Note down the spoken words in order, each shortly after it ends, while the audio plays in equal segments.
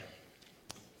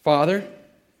Father,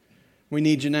 we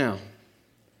need you now.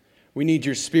 We need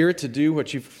your Spirit to do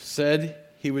what you've said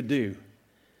he would do.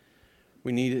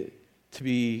 We need it to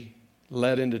be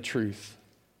led into truth.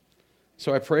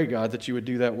 So I pray, God, that you would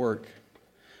do that work.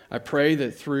 I pray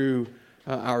that through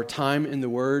our time in the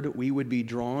Word, we would be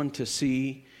drawn to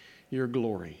see your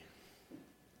glory.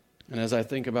 And as I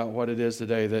think about what it is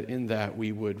today, that in that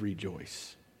we would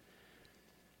rejoice.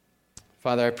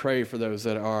 Father, I pray for those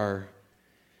that are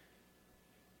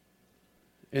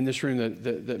in this room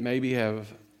that maybe have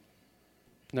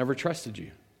never trusted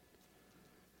you.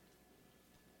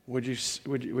 Would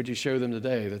you show them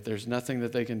today that there's nothing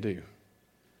that they can do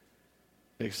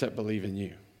except believe in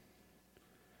you?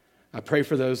 I pray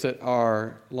for those that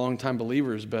are longtime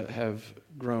believers but have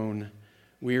grown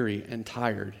weary and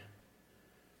tired.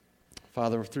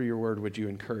 Father, through your word, would you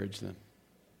encourage them?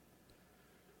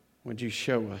 Would you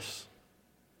show us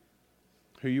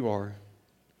who you are?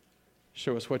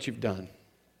 Show us what you've done.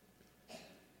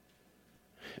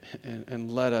 And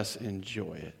let us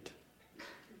enjoy it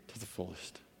to the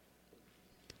fullest.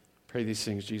 Pray these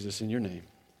things, Jesus, in your name.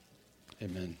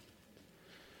 Amen.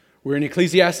 We're in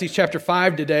Ecclesiastes chapter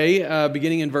 5 today,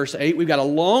 beginning in verse 8. We've got a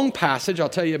long passage. I'll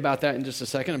tell you about that in just a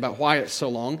second, about why it's so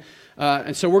long.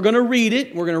 And so we're going to read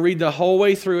it. We're going to read the whole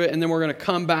way through it, and then we're going to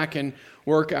come back and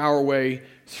work our way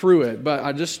through it. But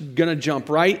I'm just going to jump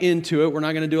right into it. We're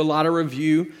not going to do a lot of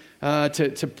review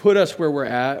to put us where we're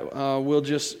at. We'll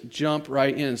just jump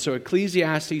right in. So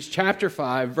Ecclesiastes chapter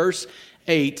 5, verse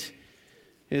 8,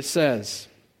 it says,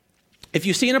 "If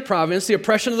you see in a province the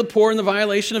oppression of the poor and the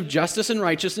violation of justice and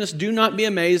righteousness, do not be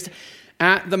amazed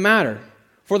at the matter.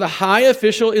 For the high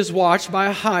official is watched by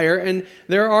a higher, and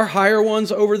there are higher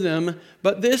ones over them.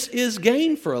 But this is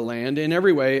gain for a land in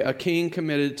every way, a king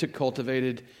committed to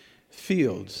cultivated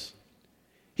fields.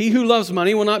 He who loves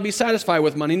money will not be satisfied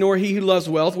with money, nor he who loves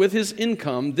wealth with his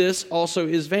income. This also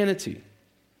is vanity.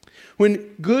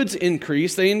 When goods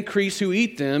increase, they increase who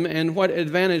eat them, and what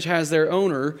advantage has their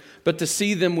owner but to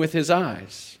see them with his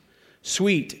eyes?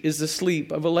 Sweet is the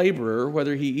sleep of a laborer,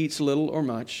 whether he eats little or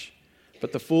much,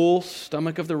 but the full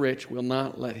stomach of the rich will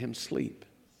not let him sleep.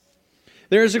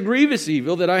 There is a grievous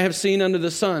evil that I have seen under the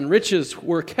sun. Riches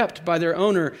were kept by their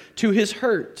owner to his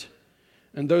hurt,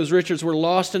 and those riches were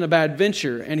lost in a bad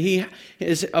venture. And he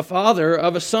is a father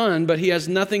of a son, but he has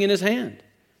nothing in his hand.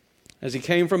 As he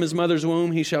came from his mother's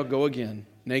womb, he shall go again,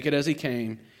 naked as he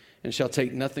came, and shall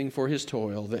take nothing for his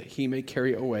toil, that he may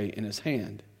carry away in his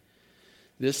hand.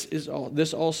 This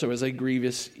also is a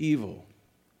grievous evil.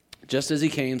 Just as he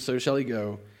came, so shall he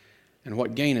go, and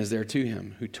what gain is there to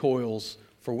him who toils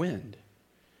for wind?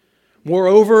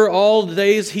 Moreover, all the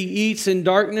days he eats in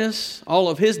darkness, all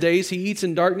of his days he eats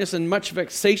in darkness, and much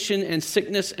vexation and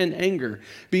sickness and anger.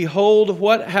 Behold,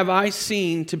 what I have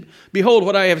seen to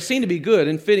be good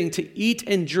and fitting to eat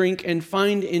and drink and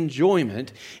find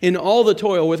enjoyment in all the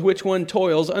toil with which one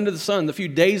toils under the sun, the few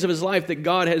days of his life that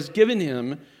God has given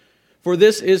him, for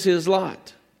this is his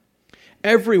lot.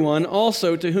 Everyone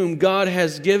also to whom God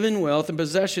has given wealth and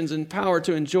possessions and power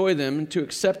to enjoy them and to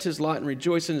accept his lot and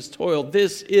rejoice in his toil,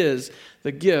 this is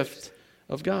the gift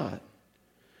of God.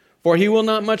 For he will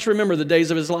not much remember the days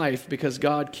of his life, because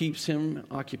God keeps him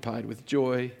occupied with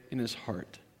joy in his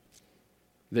heart.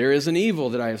 There is an evil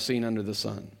that I have seen under the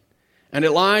sun, and it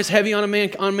lies heavy on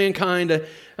mankind,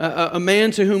 a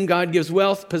man to whom God gives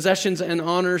wealth, possessions, and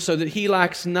honor, so that he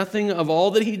lacks nothing of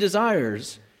all that he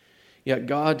desires. Yet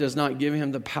God does not give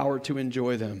him the power to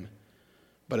enjoy them,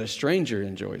 but a stranger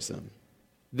enjoys them.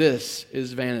 This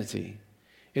is vanity,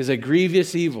 is a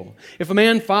grievous evil. If a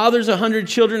man fathers 100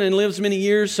 children and lives many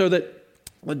years, so that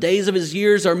the days of his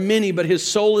years are many, but his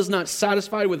soul is not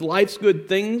satisfied with life's good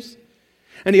things,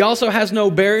 and he also has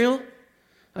no burial,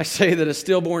 I say that a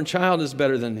stillborn child is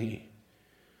better than he.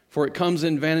 For it comes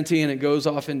in vanity and it goes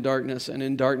off in darkness, and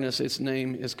in darkness its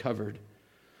name is covered.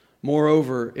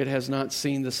 Moreover, it has not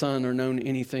seen the sun or known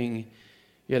anything,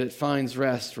 yet it finds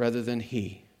rest rather than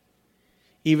he.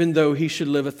 Even though he should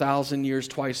live 1,000 years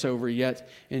twice over, yet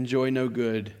enjoy no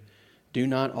good, do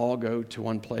not all go to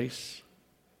one place?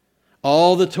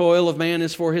 All the toil of man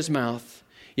is for his mouth,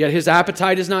 yet his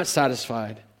appetite is not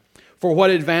satisfied. For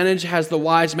what advantage has the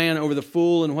wise man over the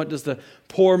fool, and what does the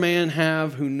poor man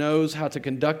have who knows how to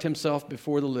conduct himself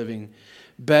before the living?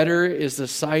 Better is the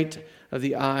sight of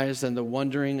the eyes than the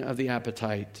wondering of the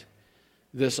appetite.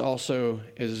 This also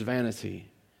is vanity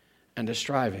and a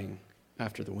striving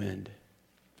after the wind."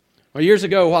 Well, years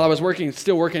ago, while I was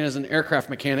still working as an aircraft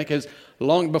mechanic,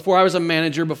 long before I was a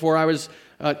manager, before I was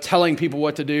telling people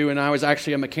what to do, and I was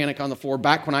actually a mechanic on the floor,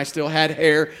 back when I still had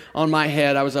hair on my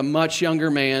head, I was a much younger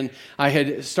man. I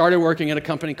had started working at a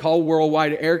company called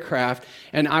Worldwide Aircraft,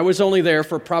 and I was only there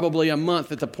for probably a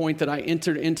month at the point that I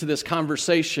entered into this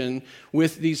conversation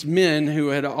with these men who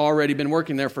had already been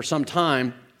working there for some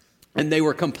time, and they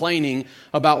were complaining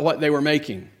about what they were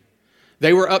making.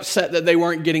 They were upset that they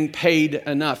weren't getting paid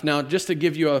enough. Now, just to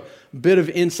give you a bit of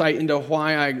insight into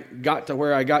why I got to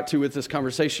where I got to with this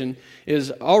conversation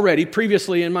is already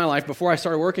previously in my life, before I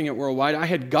started working at Worldwide, I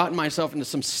had gotten myself into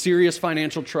some serious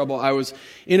financial trouble. I was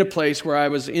in a place where I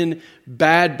was in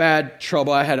bad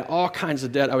trouble. I had all kinds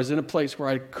of debt. I was in a place where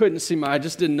I couldn't see I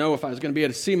just didn't know if I was going to be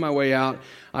able to see my way out.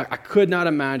 I could not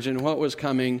imagine what was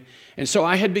coming. And so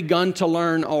I had begun to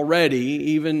learn already,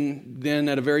 even then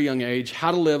at a very young age,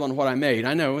 how to live on what I made.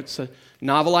 I know it's a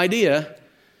novel idea,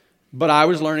 but I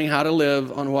was learning how to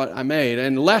live on what I made,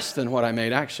 and less than what I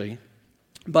made, actually.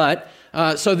 But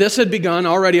so this had begun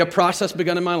already, a process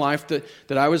begun in my life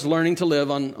that I was learning to live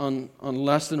on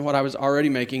less than what I was already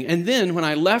making. And then when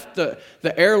I left the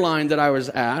airline that I was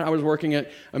at, I was working at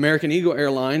American Eagle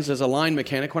Airlines as a line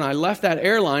mechanic. When I left that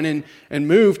airline and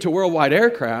moved to Worldwide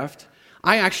Aircraft,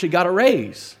 I actually got a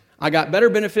raise. I got better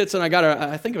benefits, and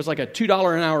I think it was like a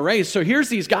 $2 an hour raise. So here's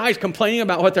these guys complaining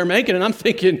about what they're making, and I'm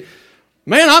thinking,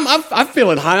 man, I'm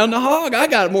feeling high on the hog. I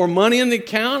got more money in the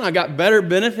account. I got better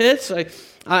benefits.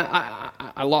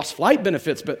 I lost flight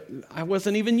benefits, but I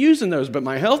wasn't even using those. But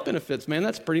my health benefits, man,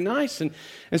 that's pretty nice. And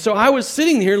so I was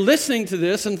sitting here listening to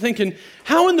this and thinking,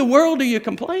 how in the world are you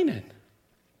complaining?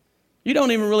 You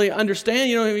don't even really understand.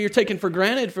 You're taking for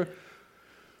granted for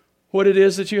what it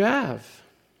is that you have.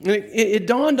 And it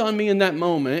dawned on me in that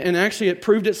moment, and actually it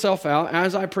proved itself out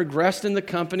as I progressed in the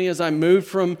company, as I moved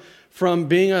from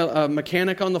being a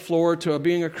mechanic on the floor to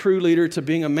being a crew leader to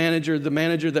being a manager, the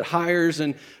manager that hires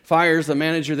and fires, the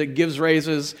manager that gives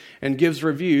raises and gives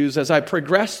reviews. As I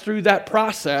progressed through that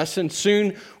process and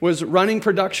soon was running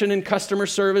production and customer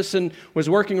service and was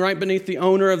working right beneath the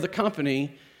owner of the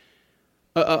company,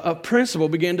 a principle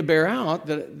began to bear out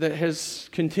that has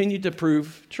continued to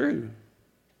prove true.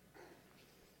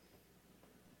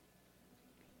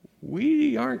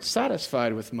 We aren't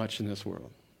satisfied with much in this world.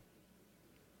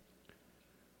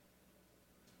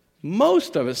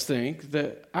 Most of us think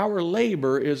that our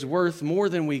labor is worth more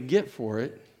than we get for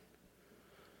it.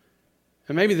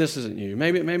 And maybe this isn't you.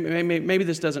 Maybe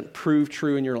this doesn't prove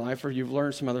true in your life, or you've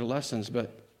learned some other lessons,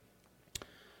 but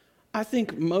I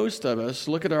think most of us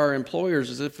look at our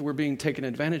employers as if we're being taken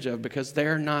advantage of because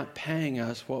they're not paying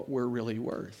us what we're really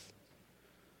worth.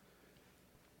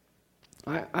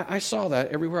 I saw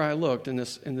that everywhere I looked in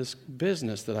this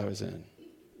business that I was in.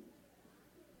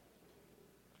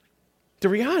 The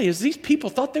reality is these people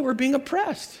thought they were being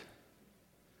oppressed.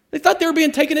 They thought they were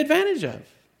being taken advantage of.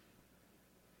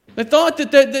 They thought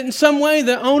that in some way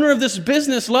the owner of this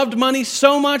business loved money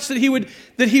so much that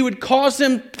he would cause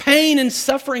them pain and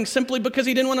suffering simply because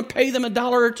he didn't want to pay them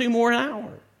 $1 or $2 more an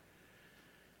hour.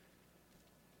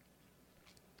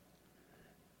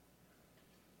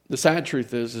 The sad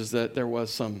truth is that there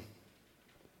was some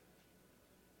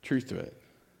truth to it.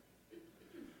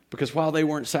 Because while they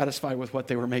weren't satisfied with what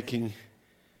they were making,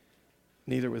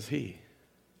 neither was he.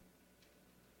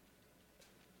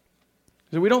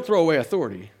 So we don't throw away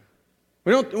authority.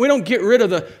 We don't get rid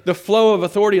of the flow of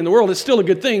authority in the world. It's still a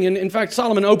good thing. And in fact,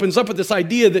 Solomon opens up with this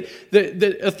idea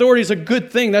that authority is a good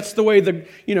thing. That's the way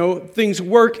things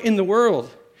work in the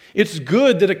world. It's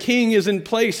good that a king is in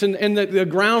place and that the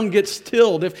ground gets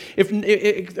tilled.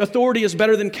 If authority is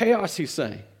better than chaos, he's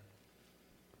saying.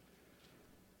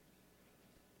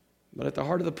 But at the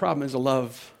heart of the problem is a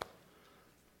love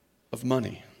of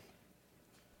money.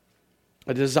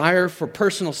 A desire for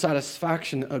personal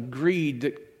satisfaction, a greed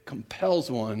that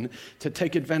compels one to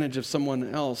take advantage of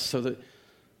someone else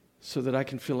so that I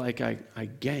can feel like I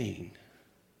gain.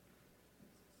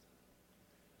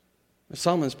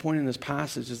 Solomon's point in this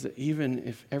passage is that even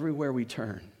if everywhere we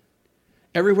turn,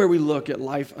 everywhere we look at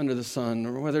life under the sun,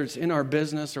 or whether it's in our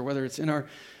business or whether it's in our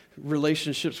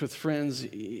relationships with friends,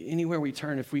 anywhere we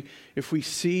turn, if we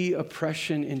see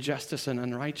oppression, injustice, and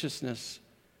unrighteousness,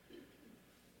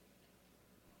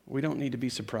 we don't need to be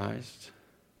surprised.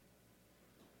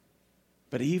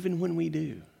 But even when we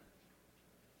do,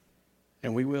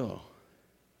 and we will,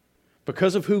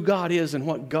 because of who God is and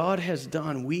what God has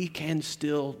done, we can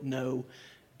still know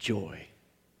joy.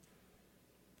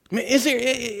 I mean,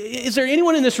 is there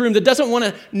anyone in this room that doesn't want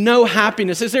to know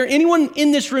happiness? Is there anyone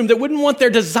in this room that wouldn't want their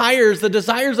desires, the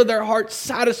desires of their heart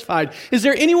satisfied? Is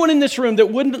there anyone in this room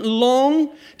that wouldn't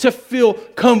long to feel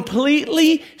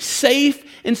completely safe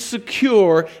and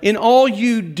secure in all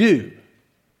you do?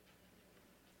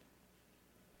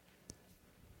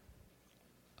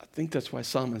 I think that's why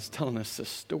Solomon's telling us this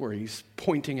story. He's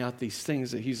pointing out these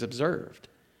things that he's observed.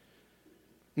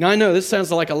 Now, I know this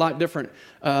sounds like a lot different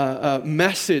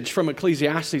message from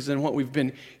Ecclesiastes than what we've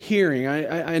been hearing.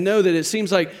 I know that it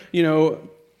seems like,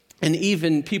 and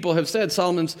even people have said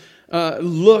Solomon's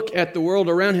look at the world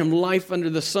around him, life under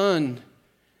the sun.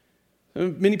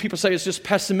 Many people say it's just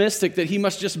pessimistic, that he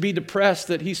must just be depressed,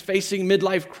 that he's facing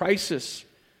midlife crisis.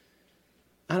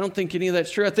 I don't think any of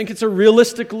that's true. I think it's a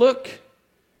realistic look.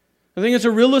 I think it's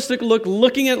a realistic look,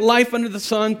 looking at life under the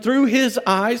sun through his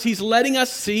eyes. He's letting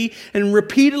us see and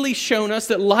repeatedly shown us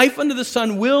that life under the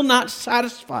sun will not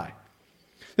satisfy.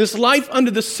 This life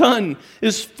under the sun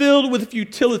is filled with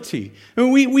futility.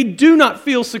 And we do not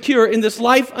feel secure in this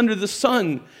life under the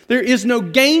sun. There is no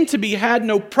gain to be had,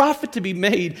 no profit to be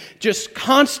made, just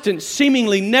constant,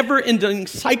 seemingly never-ending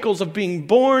cycles of being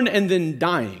born and then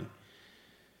dying.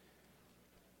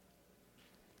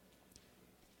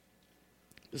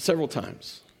 Several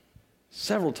times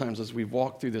as we've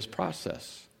walked through this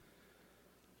process,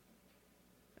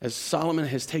 as Solomon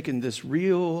has taken this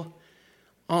real,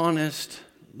 honest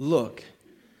look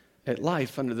at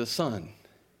life under the sun,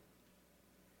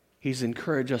 he's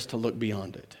encouraged us to look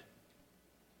beyond it.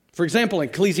 For example, in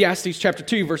Ecclesiastes chapter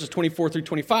 2, verses 24 through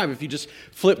 25, if you just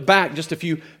flip back just a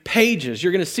few pages,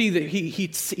 you're going to see that he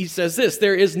says this: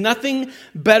 there is nothing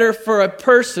better for a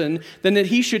person than that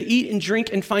he should eat and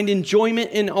drink and find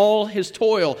enjoyment in all his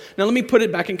toil. Now let me put it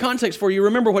back in context for you.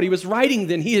 Remember what he was writing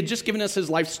then. He had just given us his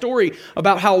life story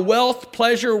about how wealth,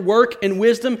 pleasure, work, and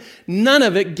wisdom, none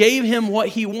of it gave him what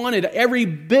he wanted. Every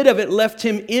bit of it left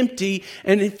him empty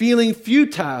and feeling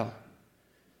futile.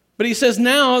 But he says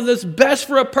now that's best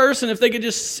for a person if they could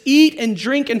just eat and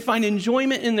drink and find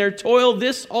enjoyment in their toil.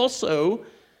 This also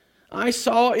I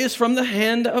saw is from the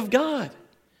hand of God.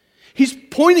 He's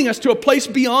pointing us to a place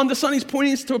beyond the sun. He's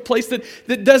pointing us to a place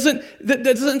that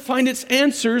doesn't find its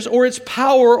answers or its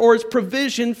power or its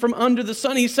provision from under the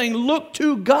sun. He's saying, look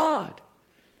to God.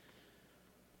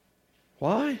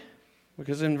 Why?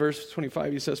 Because in verse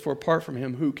 25 he says, for apart from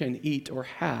him, who can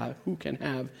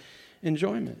have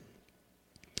enjoyment?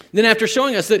 Then after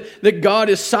showing us that God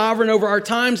is sovereign over our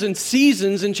times and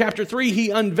seasons, in chapter 3, he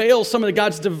unveils some of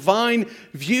God's divine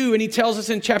view. And he tells us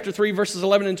in chapter 3, verses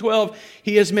 11 and 12,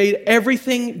 he has made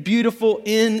everything beautiful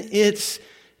in its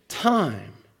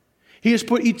time. He has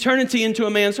put eternity into a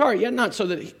man's heart, yet not so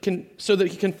that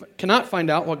he cannot find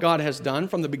out what God has done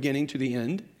from the beginning to the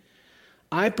end.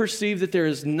 I perceive that there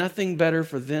is nothing better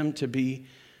for them to be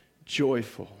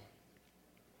joyful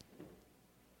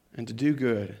and to do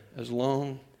good as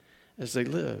long as they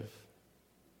live.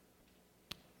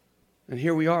 And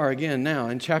here we are again now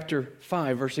in chapter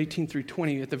 5, verse 18 through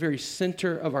 20, at the very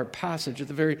center of our passage, at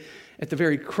the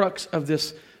very crux of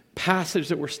this passage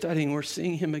that we're studying. We're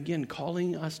seeing him again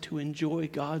calling us to enjoy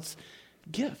God's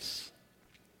gifts.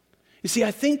 You see, I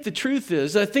think the truth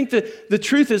is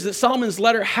that Solomon's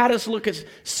letter had us look at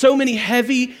so many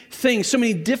heavy things, so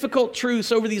many difficult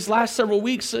truths over these last several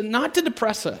weeks, not to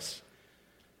depress us.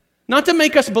 Not to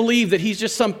make us believe that he's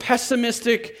just some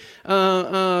pessimistic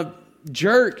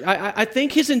jerk. I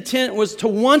think his intent was to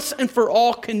once and for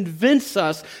all convince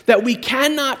us that we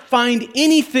cannot find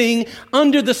anything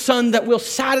under the sun that will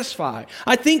satisfy.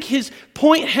 I think his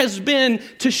point has been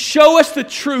to show us the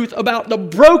truth about the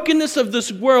brokenness of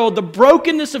this world, the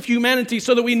brokenness of humanity,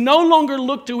 so that we no longer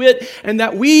look to it and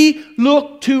that we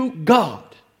look to God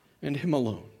and him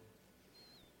alone.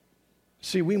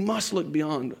 See, we must look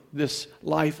beyond this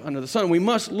life under the sun. We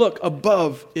must look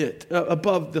above it,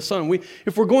 above the sun.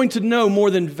 If we're going to know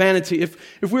more than vanity,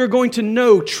 if we are going to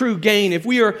know true gain, if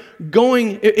we're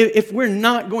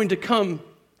not going to come,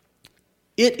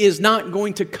 it is not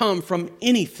going to come from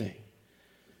anything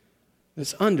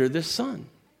that's under this sun.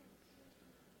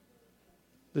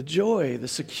 The joy, the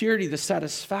security, the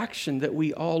satisfaction that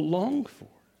we all long for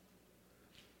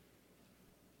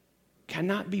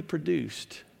cannot be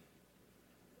produced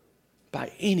by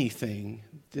anything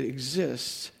that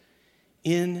exists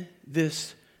in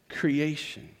this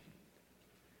creation.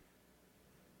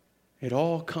 It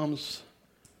all comes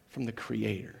from the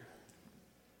Creator.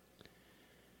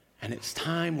 And it's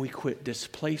time we quit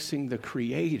displacing the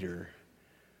Creator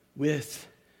with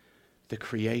the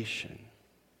creation.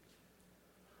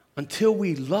 until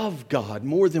we love God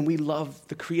more than we love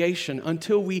the creation,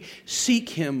 until we seek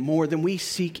Him more than we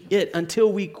seek it,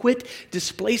 until we quit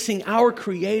displacing our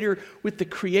Creator with the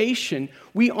creation,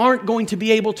 we aren't going to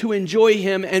be able to enjoy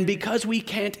Him. And because we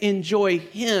can't enjoy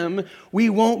Him, we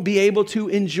won't be able to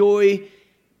enjoy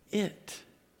it.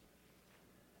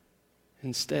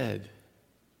 Instead,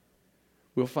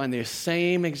 we'll find the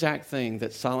same exact thing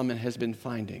that Solomon has been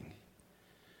finding.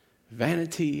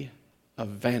 Vanity of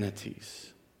vanities.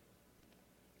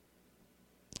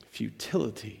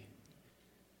 Futility,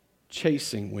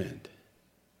 chasing wind.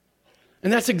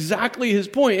 And that's exactly his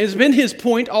point. It's been his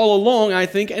point all along, I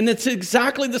think, and it's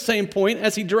exactly the same point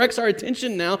as he directs our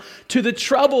attention now to the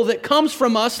trouble that comes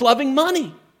from us loving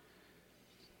money.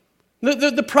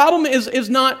 The problem is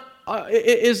not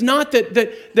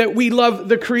that we love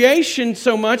the creation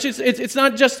so much. It's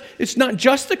not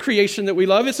just the creation that we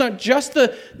love. It's not just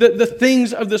the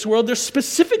things of this world. There's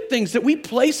specific things that we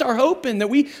place our hope in, that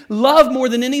we love more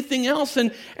than anything else.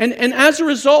 And as a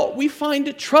result, we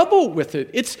find trouble with it.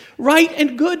 It's right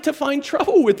and good to find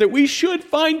trouble with it. We should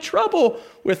find trouble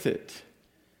with it.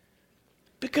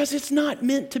 Because it's not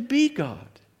meant to be God.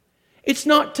 It's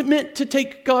not meant to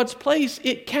take God's place.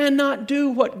 It cannot do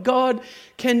what God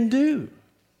can do.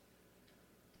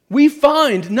 We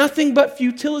find nothing but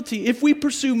futility if we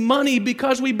pursue money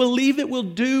because we believe it will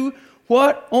do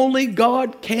what only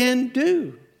God can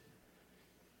do.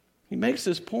 He makes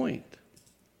this point.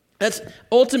 That's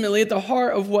ultimately at the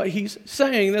heart of what he's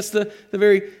saying. That's the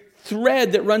very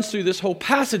thread that runs through this whole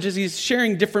passage as he's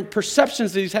sharing different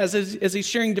perceptions that he has, as he's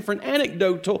sharing different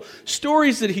anecdotal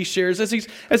stories that he shares, as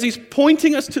he's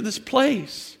pointing us to this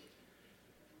place.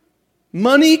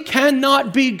 Money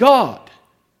cannot be God.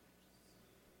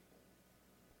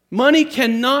 Money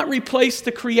cannot replace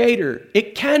the Creator.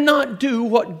 It cannot do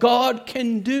what God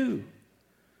can do.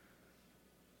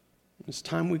 It's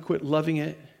time we quit loving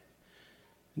it,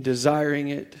 desiring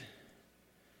it,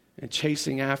 and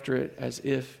chasing after it as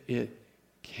if it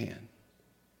can.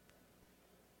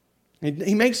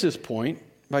 He makes this point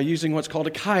by using what's called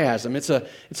a chiasm.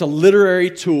 It's a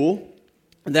literary tool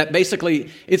that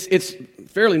basically it's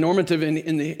fairly normative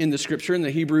in the Scripture, in the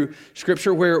Hebrew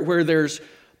Scripture, where there's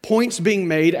points being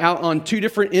made out on two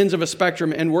different ends of a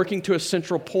spectrum and working to a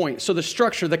central point. So the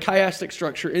structure, the chiastic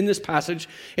structure in this passage,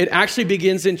 it actually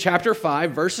begins in chapter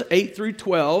 5, verse 8 through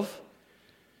 12.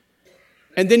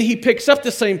 And then he picks up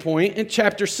the same point in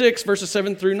chapter 6, verses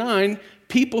 7 through 9,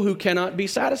 people who cannot be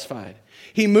satisfied.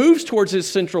 He moves towards his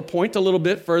central point a little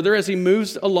bit further as he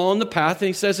moves along the path. And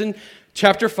he says in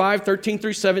chapter 5, 13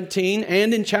 through 17,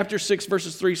 and in chapter 6,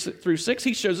 verses 3 through 6,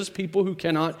 he shows us people who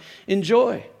cannot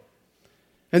enjoy.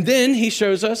 And then he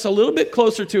shows us a little bit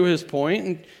closer to his point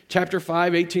in chapter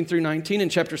 5, 18 through 19,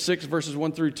 and chapter 6, verses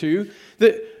 1 through 2,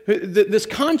 that this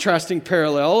contrasting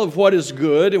parallel of what is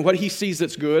good and what he sees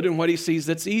that's good and what he sees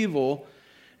that's evil.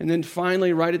 And then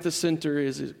finally, right at the center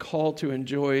is a call to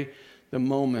enjoy the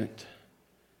moment,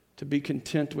 to be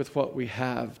content with what we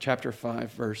have. Chapter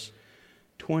 5, verse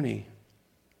 20.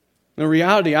 In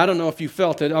reality, I don't know if you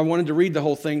felt it. I wanted to read the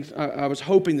whole thing. I was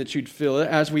hoping that you'd feel it.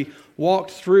 As we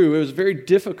walked through, it was very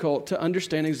difficult to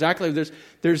understand exactly.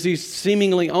 There's these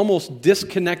seemingly almost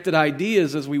disconnected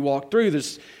ideas as we walk through.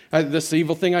 There's this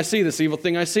evil thing I see, this evil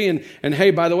thing I see. And hey,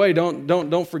 by the way,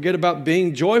 don't forget about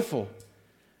being joyful.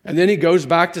 And then he goes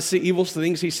back to see evil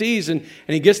things he sees, and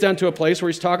he gets down to a place where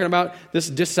he's talking about this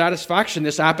dissatisfaction,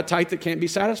 this appetite that can't be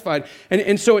satisfied.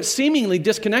 And so it's seemingly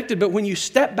disconnected, but when you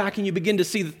step back and you begin to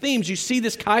see the themes, you see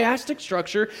this chiastic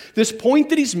structure, this point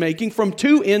that he's making from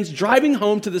two ends, driving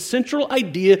home to the central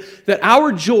idea that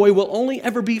our joy will only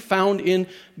ever be found in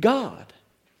God.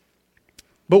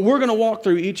 But we're going to walk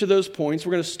through each of those points.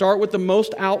 We're going to start with the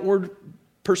most outward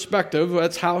perspective.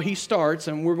 That's how he starts,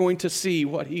 and we're going to see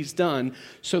what he's done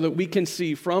so that we can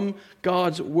see from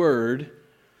God's word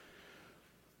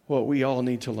what we all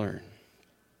need to learn.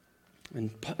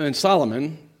 And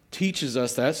Solomon teaches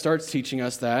us that, starts teaching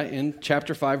us that in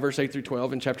chapter 5, verse 8 through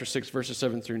 12, and chapter 6, verses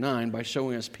 7 through 9, by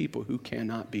showing us people who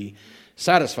cannot be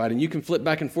satisfied. And you can flip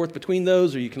back and forth between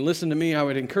those, or you can listen to me. I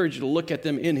would encourage you to look at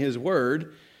them in his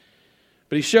word.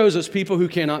 But he shows us people who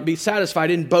cannot be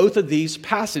satisfied in both of these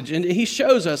passages. And he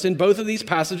shows us in both of these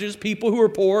passages people who are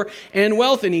poor and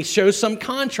wealthy. And he shows some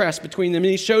contrast between them.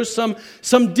 And he shows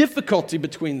some difficulty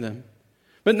between them.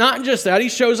 But not just that, he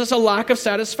shows us a lack of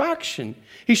satisfaction.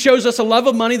 He shows us a love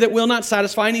of money that will not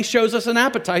satisfy, and he shows us an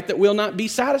appetite that will not be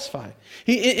satisfied.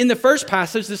 In the first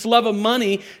passage, this love of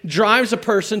money drives a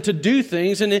person to do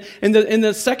things. And in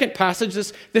the second passage,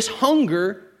 this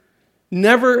hunger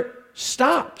never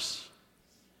stops.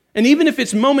 And even if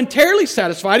it's momentarily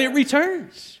satisfied, it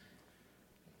returns.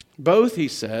 Both, he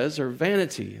says, are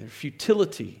vanity, they're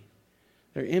futility.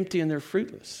 They're empty and they're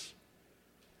fruitless.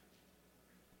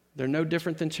 They're no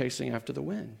different than chasing after the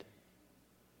wind.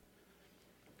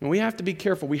 And we have to be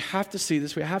careful. We have to see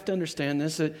this. We have to understand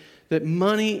this, that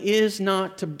money is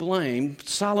not to blame.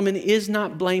 Solomon is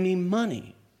not blaming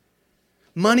money.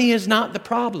 Money is not the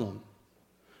problem.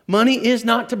 Money is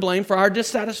not to blame for our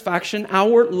dissatisfaction.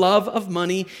 Our love of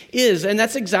money is. And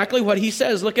that's exactly what he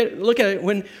says. Look at it.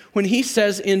 When he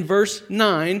says in verse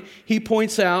 9, he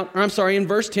points out, in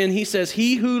verse 10, he says,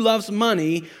 he who loves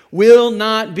money will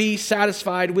not be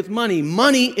satisfied with money.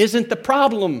 Money isn't the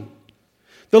problem.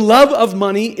 The love of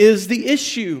money is the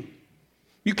issue.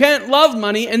 You can't love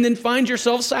money and then find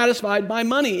yourself satisfied by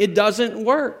money. It doesn't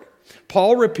work.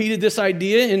 Paul repeated this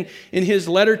idea in his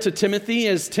letter to Timothy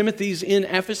as Timothy's in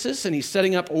Ephesus, and he's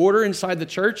setting up order inside the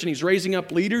church, and he's raising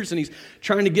up leaders, and he's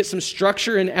trying to get some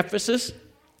structure in Ephesus.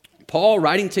 Paul,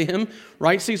 writing to him,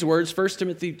 writes these words, 1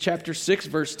 Timothy chapter 6,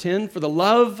 verse 10, for the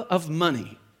love of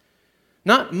money,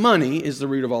 not money is the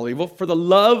root of all evil, for the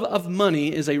love of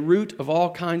money is a root of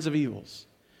all kinds of evils.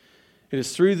 It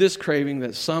is through this craving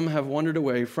that some have wandered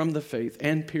away from the faith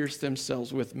and pierced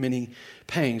themselves with many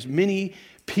pangs. Many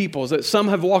people, that some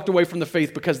have walked away from the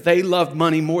faith because they loved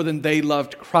money more than they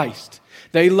loved Christ.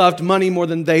 They loved money more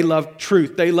than they loved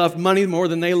truth. They loved money more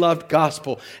than they loved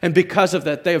gospel. And because of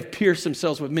that, they have pierced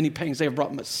themselves with many pangs. They have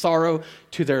brought much sorrow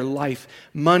to their life.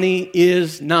 Money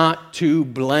is not to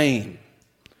blame.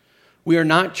 We are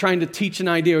not trying to teach an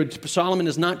idea. Solomon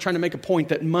is not trying to make a point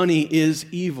that money is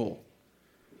evil.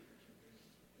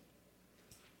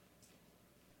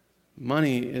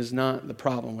 Money is not the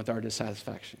problem with our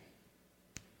dissatisfaction.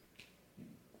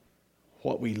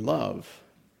 What we love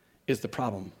is the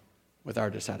problem with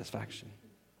our dissatisfaction.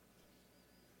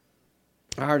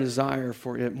 Our desire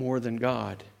for it more than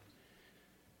God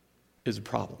is a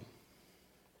problem.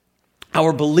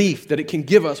 Our belief that it can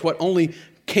give us what only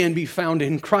can be found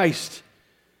in Christ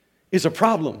is a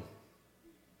problem.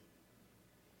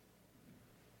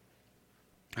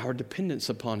 Our dependence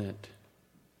upon it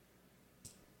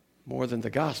more than the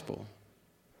gospel,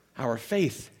 our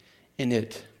faith in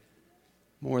it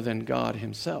more than God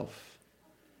himself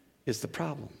is the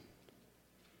problem.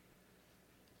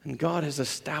 And God has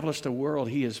established a world.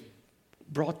 He has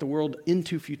brought the world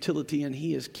into futility, and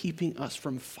he is keeping us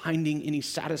from finding any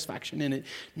satisfaction in it,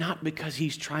 not because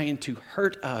he's trying to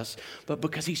hurt us, but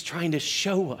because he's trying to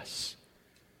show us.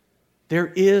 There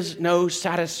is no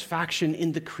satisfaction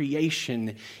in the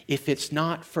creation if it's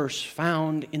not first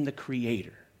found in the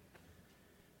Creator.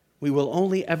 We will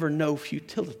only ever know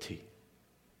futility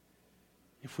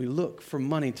if we look for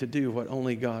money to do what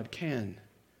only God can.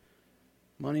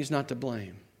 Money's not to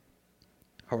blame.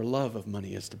 Our love of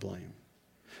money is to blame.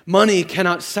 Money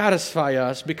cannot satisfy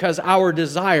us because our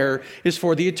desire is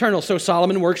for the eternal. So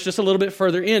Solomon works just a little bit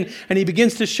further in, and he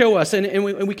begins to show us, and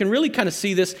we can really kind of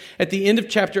see this at the end of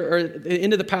the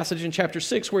end of the passage in chapter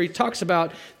 6, where he talks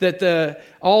about that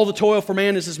all the toil for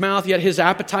man is his mouth, yet his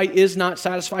appetite is not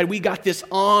satisfied. We got this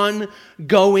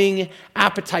ongoing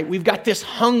appetite. We've got this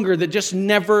hunger that just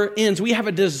never ends. We have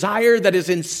a desire that is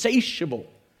insatiable.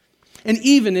 And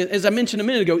even, as I mentioned a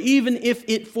minute ago, even if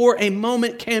it for a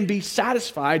moment can be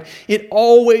satisfied, it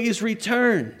always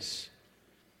returns.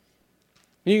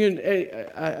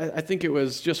 I think it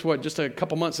was just a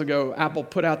couple months ago, Apple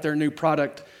put out their new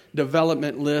product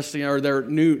development list, or the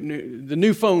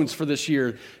new phones for this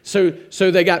year. So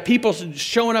they got people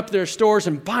showing up at their stores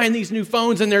and buying these new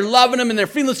phones, and they're loving them, and they're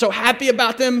feeling so happy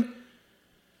about them.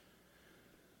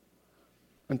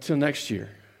 Until next year,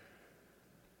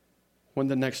 when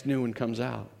the next new one comes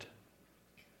out.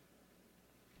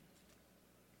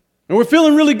 And we're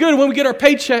feeling really good when we get our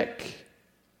paycheck.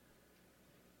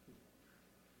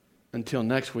 Until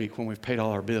next week when we've paid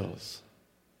all our bills.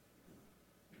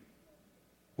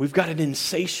 We've got an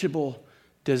insatiable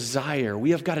desire.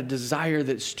 We have got a desire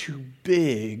that's too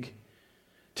big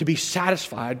to be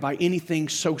satisfied by anything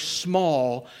so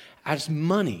small as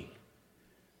money.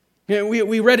 You know,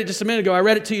 we read it just a minute ago. I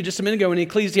read it to you just a minute ago in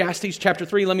Ecclesiastes chapter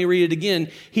 3. Let me read it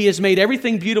again. He has made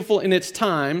everything beautiful in its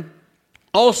time.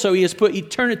 Also, he has put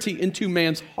eternity into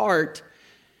man's heart.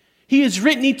 He has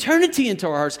written eternity into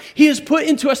our hearts. He has put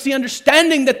into us the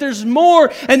understanding that there's more,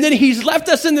 and then he's left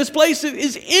us in this place that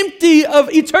is empty of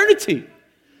eternity.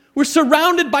 We're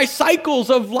surrounded by cycles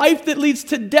of life that leads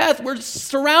to death. We're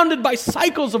surrounded by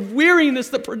cycles of weariness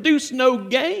that produce no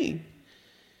gain.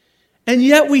 And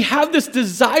yet we have this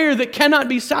desire that cannot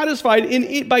be satisfied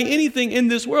by anything in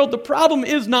this world. The problem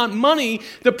is not money.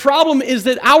 The problem is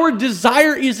that our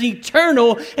desire is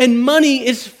eternal and money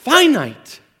is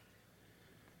finite.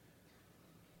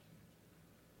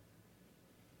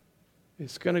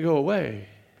 it's going to go away.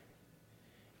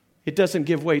 It doesn't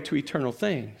give way to eternal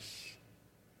things.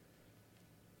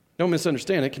 Don't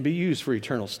misunderstand, it can be used for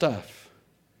eternal stuff,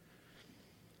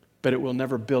 but it will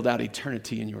never build out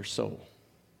eternity in your soul.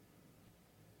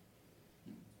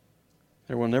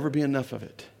 There will never be enough of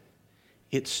it.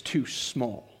 It's too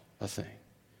small a thing.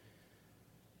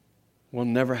 We'll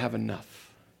never have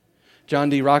enough. John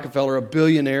D. Rockefeller, a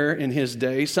billionaire in his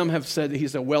day, some have said that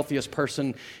he's the wealthiest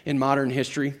person in modern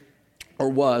history, or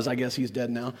was, I guess he's dead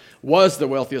now, was the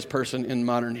wealthiest person in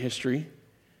modern history.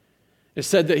 It's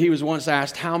said that he was once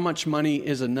asked, how much money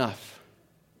is enough?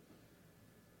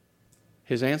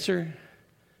 His answer,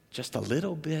 just a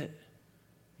little bit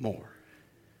more.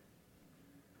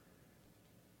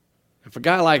 If a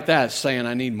guy like that is saying,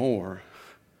 I need more,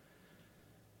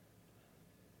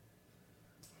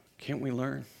 can't we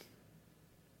learn?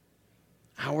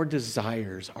 Our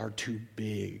desires are too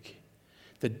big.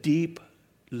 The deep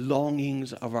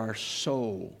longings of our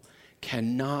soul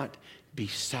cannot be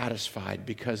satisfied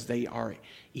because they are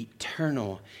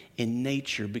eternal in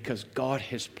nature, because God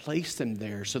has placed them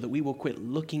there so that we will quit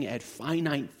looking at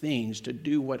finite things to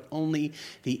do what only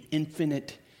the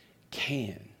infinite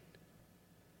can.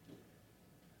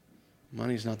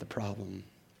 Money's not the problem.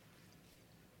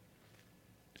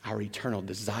 Our eternal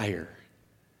desire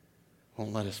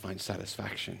won't let us find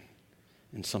satisfaction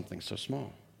in something so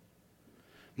small.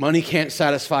 Money can't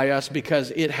satisfy us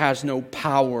because it has no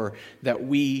power that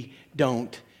we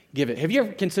don't give it. Have you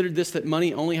ever considered this, that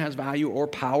money only has value or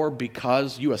power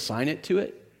because you assign it to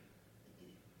it?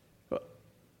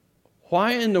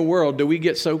 Why in the world do we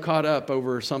get so caught up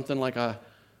over something like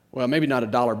maybe not a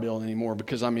dollar bill anymore,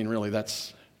 because really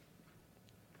that's,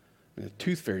 the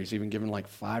tooth fairy's even giving like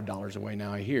 $5 away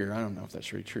now, I hear. I don't know if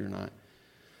that's really true or not.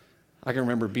 I can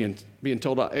remember being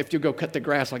told, if you go cut the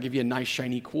grass, I'll give you a nice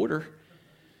shiny quarter.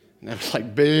 And that was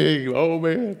like big, oh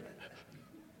man.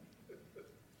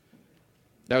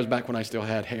 That was back when I still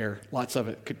had hair, lots of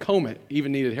it, could comb it,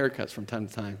 even needed haircuts from time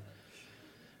to time.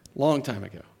 Long time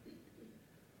ago.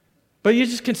 But you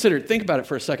just think about it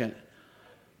for a second.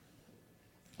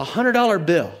 $100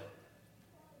 bill.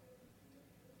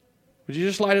 Would you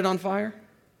just light it on fire?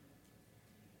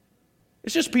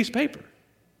 It's just a piece of paper.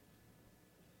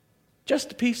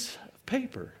 Just a piece of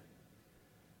paper.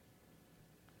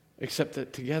 Except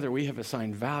that together we have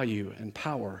assigned value and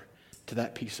power to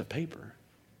that piece of paper.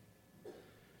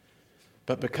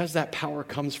 But because that power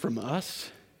comes from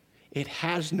us, it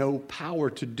has no power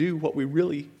to do what we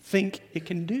really think it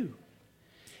can do.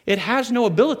 It has no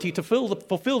ability to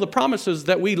fulfill the promises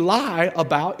that we lie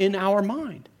about in our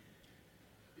mind.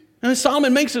 And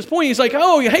Solomon makes this point. He's like,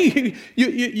 hey,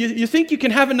 you think you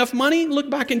can have enough money? Look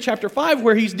back in chapter 5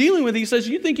 where he's dealing with it. He says,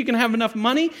 you think you can have enough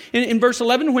money? In verse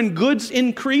 11, when goods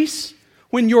increase,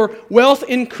 when your wealth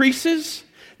increases,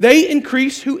 they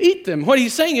increase who eat them. What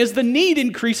he's saying is the need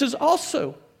increases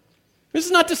also. This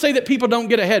is not to say that people don't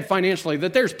get ahead financially,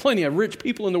 that there's plenty of rich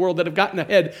people in the world that have gotten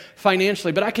ahead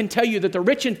financially, but I can tell you that the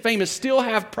rich and famous still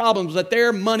have problems that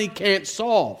their money can't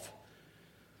solve.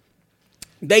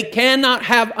 They cannot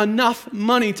have enough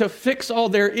money to fix all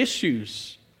their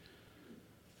issues.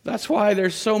 That's why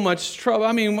there's so much trouble.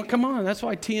 Come on, that's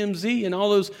why TMZ and all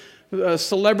those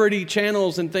celebrity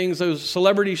channels and things, those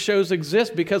celebrity shows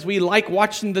exist, because we like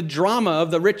watching the drama of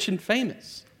the rich and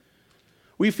famous.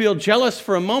 We feel jealous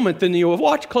for a moment, then you'll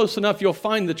watch close enough, you'll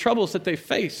find the troubles that they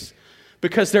face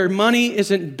because their money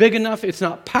isn't big enough, it's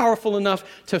not powerful enough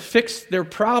to fix their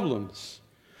problems.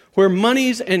 Where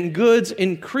monies and goods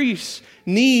increase,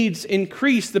 needs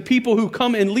increase, the people who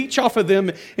come and leech off of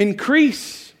them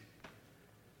increase.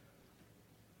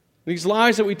 These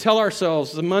lies that we tell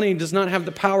ourselves, the money does not have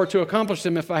the power to accomplish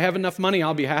them. If I have enough money,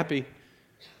 I'll be happy.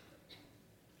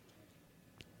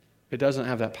 It doesn't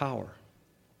have that power.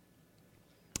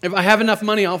 If I have enough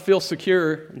money, I'll feel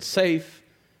secure and safe.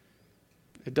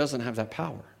 It doesn't have that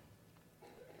power.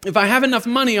 If I have enough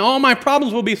money, all my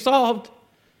problems will be solved.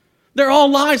 They're all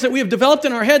lies that we have developed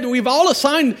in our head. We've all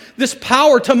assigned this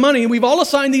power to money. We've all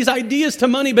assigned these ideas to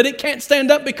money, but it can't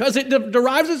stand up because it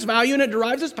derives its value and it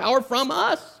derives its power from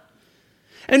us.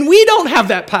 And we don't have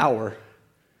that power.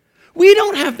 We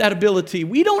don't have that ability.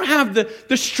 We don't have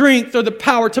the strength or the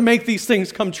power to make these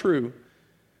things come true.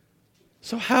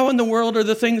 So how in the world are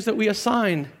the things that we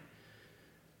assign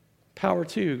power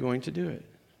to going to do it?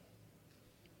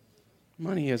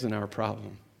 Money isn't our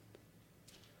problem.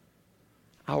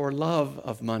 Our love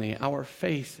of money, our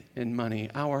faith in money,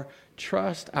 our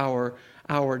trust, our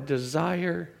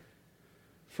desire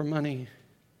for money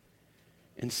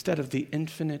instead of the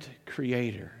infinite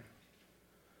Creator.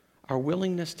 Our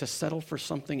willingness to settle for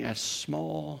something as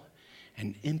small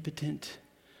and impotent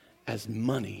as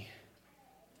money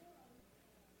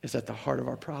is at the heart of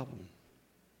our problem.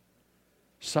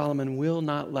 Solomon will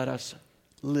not let us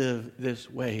live this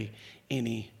way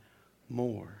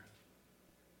anymore.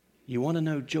 You want to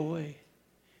know joy?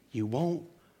 You won't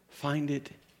find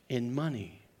it in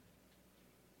money.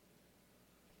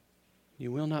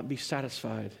 You will not be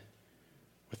satisfied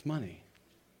with money.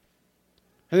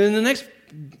 And then the next,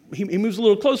 he moves a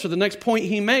little closer. The next point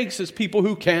he makes is people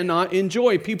who cannot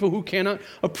enjoy, people who cannot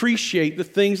appreciate the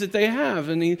things that they have.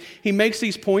 And he makes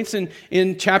these points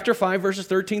in chapter 5, verses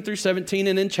 13 through 17,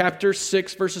 and in chapter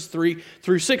 6, verses 3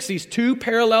 through 6. These two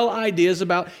parallel ideas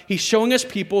about he's showing us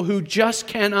people who just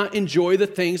cannot enjoy the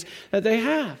things that they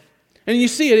have. And you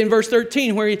see it in verse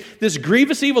 13 where this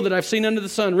grievous evil that I've seen under the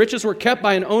sun, riches were kept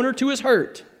by an owner to his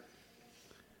hurt.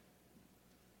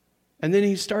 And then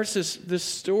he starts this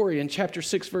story in chapter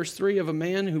 6, verse 3 of a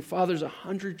man who fathers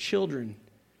 100 children.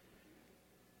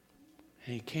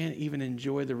 And he can't even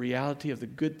enjoy the reality of the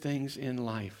good things in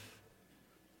life.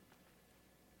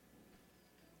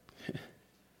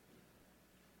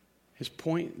 His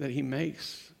point that he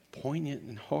makes, poignant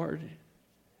and hard,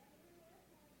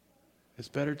 it's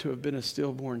better to have been a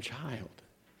stillborn child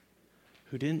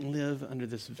who didn't live under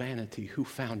this vanity, who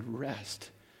found rest,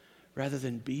 rather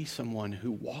than be someone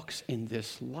who walks in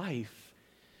this life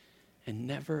and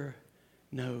never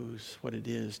knows what it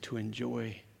is to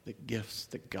enjoy the gifts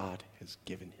that God has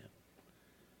given him.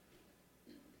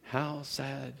 How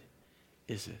sad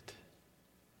is it?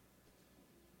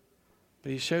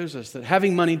 But he shows us that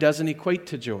having money doesn't equate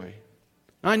to joy.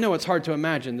 I know it's hard to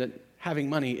imagine that having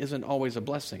money isn't always a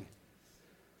blessing.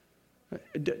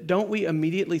 Don't we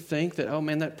immediately think that, oh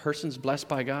man, that person's blessed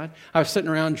by God? I was sitting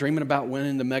around dreaming about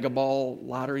winning the Mega Ball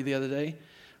lottery the other day.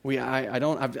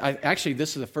 Actually,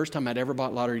 this is the first time I'd ever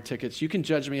bought lottery tickets. You can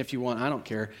judge me if you want. I don't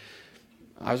care.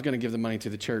 I was going to give the money to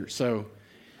the church, and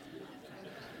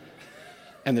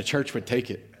the church would take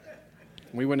it.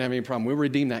 We wouldn't have any problem. We would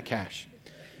redeem that cash.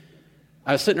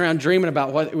 I was sitting around dreaming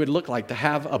about what it would look like to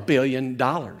have $1 billion.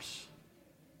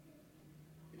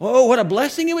 Oh, what a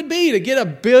blessing it would be to get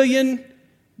 $1 billion.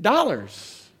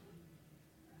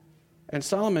 And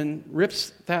Solomon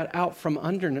rips that out from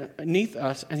underneath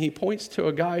us, and he points to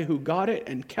a guy who got it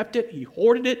and kept it. He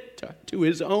hoarded it to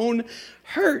his own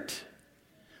hurt.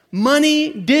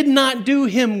 Money did not do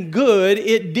him good.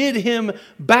 It did him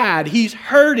bad. He's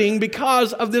hurting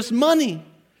because of this money.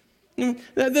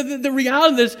 The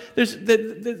reality is there's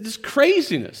this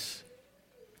craziness.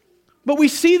 But we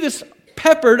see this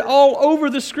peppered all over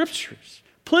the Scriptures.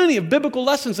 Plenty of biblical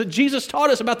lessons that Jesus taught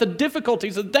us about the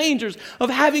difficulties, the dangers of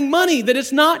having money, that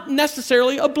it's not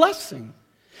necessarily a blessing.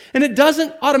 And it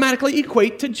doesn't automatically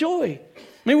equate to joy.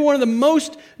 Maybe one of the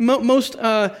most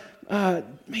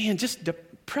just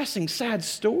depressing, sad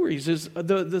stories is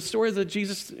the story of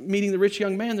Jesus meeting the rich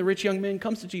young man. The rich young man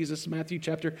comes to Jesus, Matthew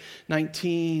chapter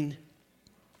 19,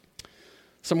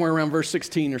 somewhere around verse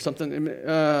 16 or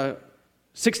something,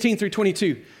 16 through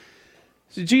 22.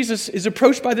 So Jesus is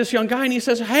approached by this young guy and he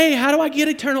says, hey, how do I get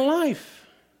eternal life?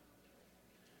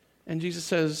 And Jesus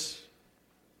says,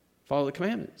 follow the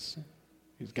commandments.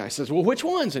 The guy says, well, which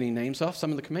ones? And he names off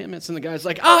some of the commandments. And the guy's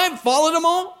like, I've followed them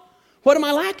all. What am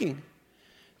I lacking?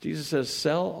 Jesus says,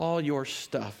 sell all your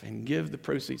stuff and give the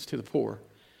proceeds to the poor.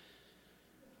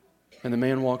 And the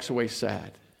man walks away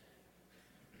sad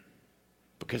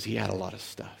because he had a lot of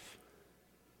stuff.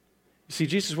 See,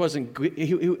 Jesus wasn't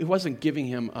giving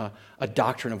him a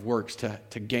doctrine of works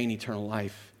to gain eternal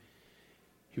life.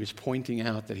 He was pointing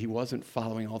out that he wasn't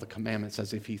following all the commandments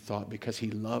as if he thought, because he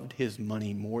loved his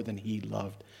money more than he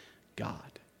loved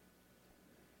God.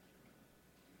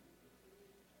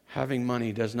 Having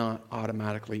money does not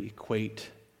automatically equate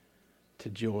to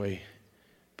joy,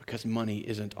 because money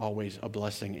isn't always a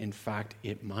blessing. In fact,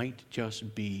 it might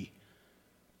just be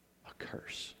a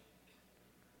curse.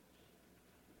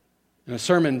 In a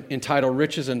sermon entitled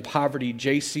Riches and Poverty,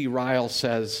 J.C. Ryle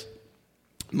says,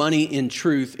 money in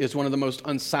truth is one of the most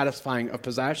unsatisfying of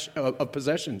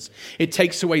possessions. It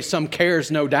takes away some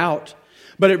cares, no doubt,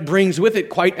 but it brings with it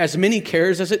quite as many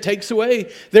cares as it takes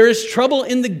away. There is trouble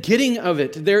in the getting of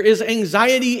it. There is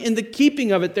anxiety in the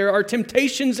keeping of it. There are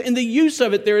temptations in the use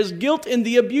of it. There is guilt in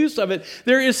the abuse of it.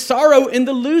 There is sorrow in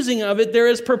the losing of it. There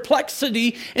is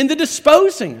perplexity in the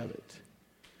disposing of it.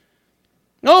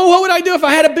 Oh, what would I do if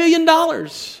I had $1 billion?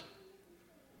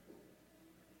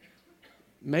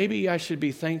 Maybe I should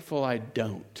be thankful I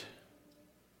don't.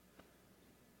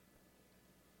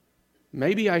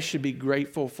 Maybe I should be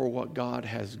grateful for what God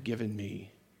has given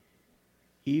me,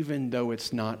 even though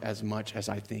it's not as much as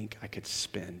I think I could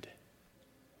spend.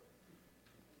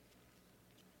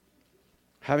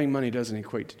 Having money doesn't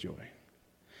equate to joy.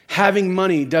 Having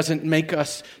money doesn't make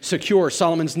us secure.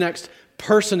 Solomon's next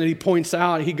person that he points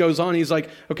out, he goes on, he's like,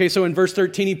 okay, so in verse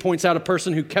 13, he points out a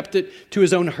person who kept it to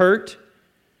his own hurt.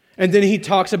 And then he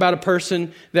talks about a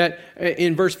person that,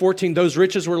 in verse 14, those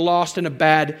riches were lost in a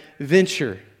bad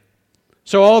venture.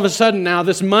 So all of a sudden now,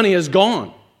 this money is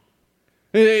gone.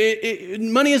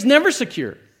 Money is never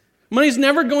secure. Money is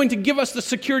never going to give us the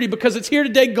security because it's here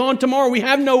today, gone tomorrow. We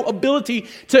have no ability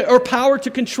to or power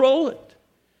to control it.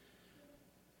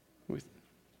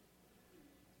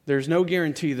 There's no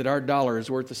guarantee that our dollar is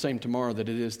worth the same tomorrow that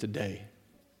it is today.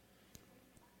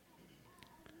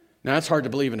 Now, it's hard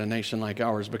to believe in a nation like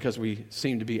ours because we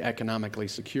seem to be economically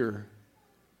secure.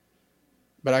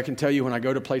 But I can tell you when I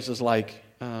go to places like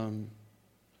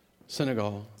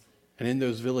Senegal and in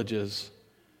those villages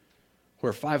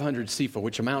where 500 sifa,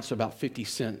 which amounts to about 50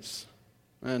 cents,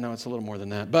 no, it's a little more than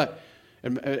that, but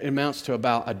it amounts to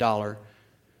about $1.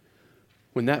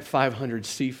 When that 500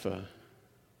 sifa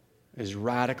is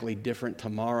radically different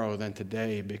tomorrow than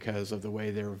today because of the way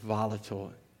their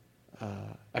volatile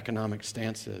economic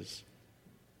stance is,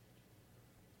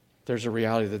 there's a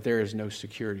reality that there is no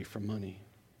security for money.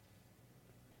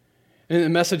 In the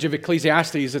message of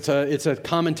Ecclesiastes, it's a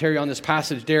commentary on this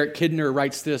passage. Derek Kidner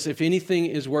writes this: if anything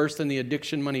is worse than the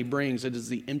addiction money brings, it is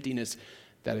the emptiness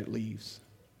that it leaves.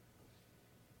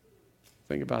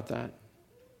 Think about that.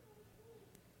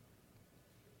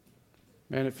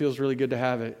 Man, it feels really good to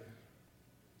have it.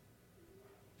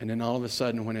 And then all of a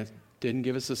sudden, when it didn't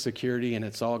give us the security and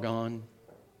it's all gone,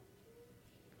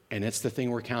 and it's the thing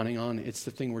we're counting on, it's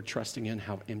the thing we're trusting in,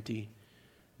 how empty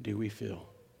do we feel?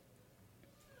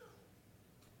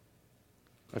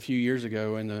 A few years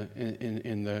ago in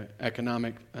the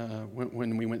economic,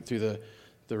 when we went through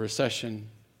the recession,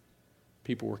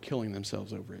 people were killing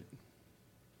themselves over it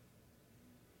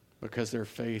because their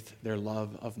faith, their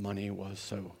love of money was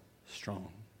so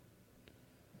strong.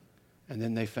 And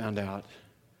then they found out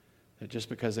that just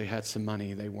because they had some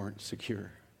money, they weren't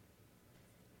secure.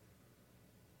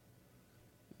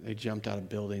 They jumped out of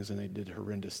buildings and they did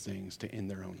horrendous things to end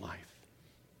their own life.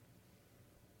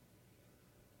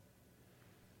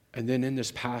 And then in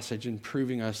this passage, in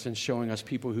proving us and showing us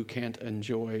people who can't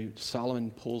enjoy, Solomon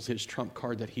pulls his trump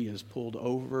card that he has pulled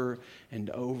over and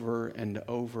over and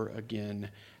over again.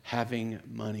 Having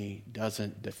money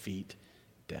doesn't defeat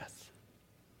death.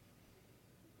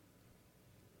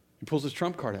 He pulls his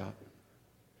trump card out.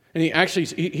 And he actually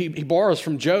he borrows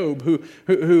from Job,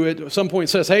 who at some point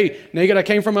says, hey, naked I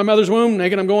came from my mother's womb,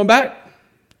 naked I'm going back.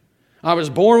 I was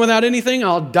born without anything,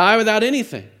 I'll die without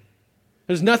anything.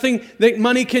 There's nothing that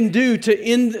money can do to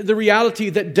end the reality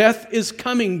that death is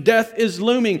coming, death is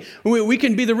looming. We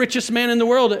can be the richest man in the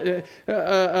world.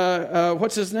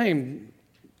 What's his name?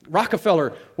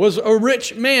 Rockefeller was a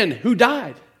rich man who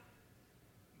died.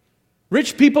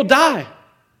 Rich people die.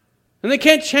 And they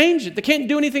can't change it. They can't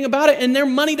do anything about it. And their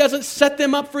money doesn't set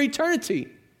them up for eternity.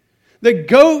 They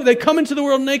come into the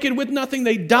world naked with nothing.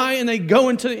 They die and they go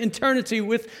into eternity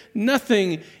with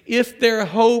nothing. If their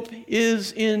hope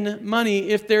is in money,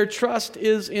 if their trust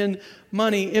is in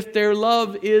money, if their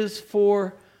love is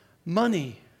for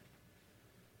money.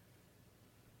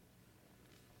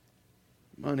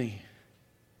 Money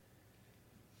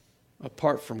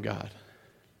apart from God.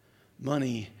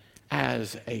 Money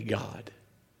as a God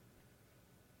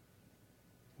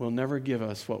will never give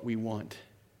us what we want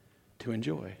to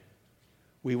enjoy.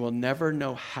 We will never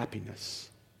know happiness.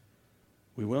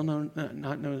 We will not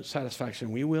know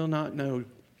satisfaction. We will not know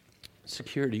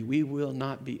security. We will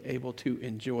not be able to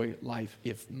enjoy life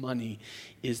if money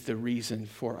is the reason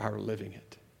for our living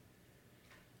it.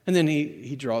 And then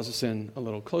he draws us in a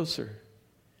little closer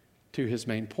to his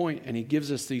main point, and he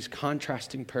gives us these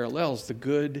contrasting parallels, the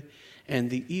good and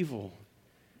the evil.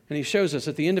 And he shows us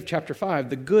at the end of chapter 5,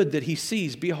 the good that he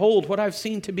sees. Behold, what I've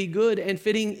seen to be good and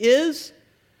fitting is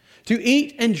to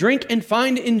eat and drink and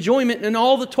find enjoyment in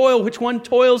all the toil which one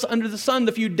toils under the sun,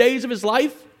 the few days of his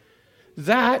life,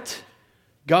 that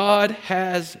God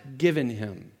has given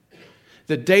him.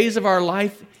 The days of our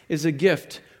life is a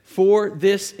gift, for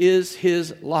this is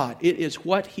his lot. It is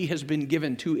what he has been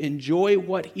given, to enjoy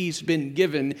what he's been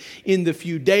given in the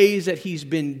few days that he's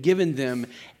been given them.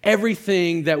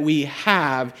 Everything that we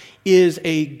have is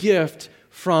a gift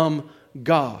from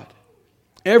God.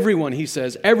 Everyone, he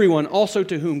says, everyone also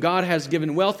to whom God has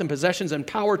given wealth and possessions and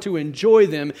power to enjoy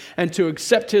them and to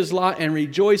accept his lot and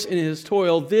rejoice in his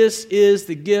toil, this is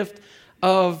the gift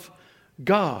of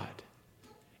God.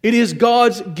 It is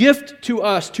God's gift to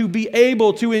us to be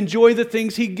able to enjoy the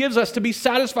things He gives us, to be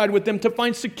satisfied with them, to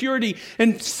find security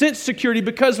and sense security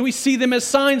because we see them as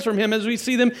signs from Him, as we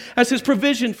see them as His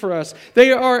provision for us.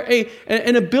 They are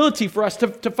an ability for us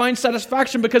to find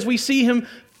satisfaction because we see Him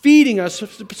feeding us,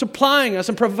 supplying us,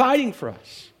 and providing for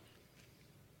us.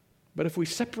 But if we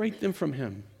separate them from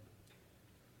Him,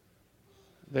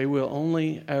 they will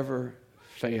only ever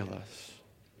fail us.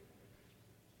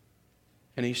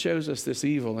 And He shows us this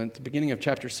evil. And at the beginning of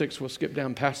chapter 6, we'll skip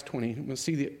down past 20. We'll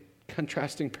see the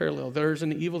contrasting parallel. There's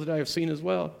an evil that I have seen as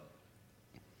well.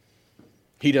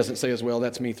 He doesn't say as well.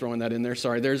 That's me throwing that in there.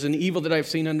 Sorry. There's an evil that I have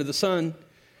seen under the sun,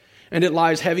 and it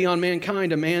lies heavy on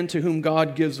mankind, a man to whom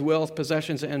God gives wealth,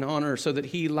 possessions, and honor, so that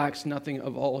he lacks nothing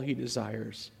of all he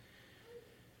desires.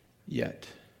 Yet,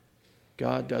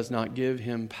 God does not give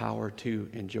him power to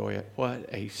enjoy it. What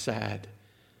a sad,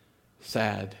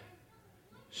 sad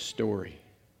story.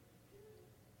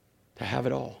 To have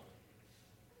it all.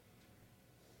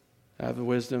 To have the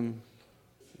wisdom,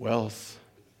 wealth,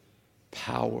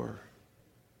 power,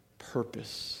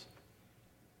 purpose,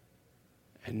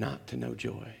 and not to know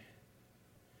joy.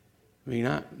 I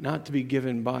mean, not to be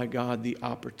given by God the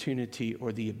opportunity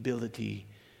or the ability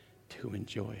to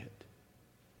enjoy it.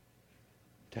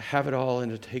 To have it all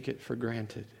and to take it for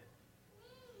granted.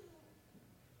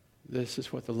 This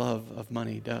is what the love of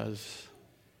money does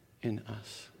in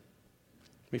us.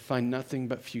 We find nothing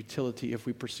but futility if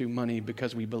we pursue money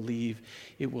because we believe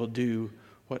it will do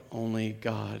what only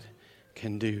God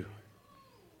can do.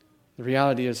 The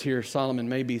reality is here, Solomon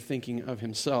may be thinking of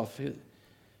himself.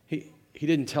 He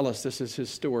didn't tell us this is his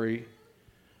story,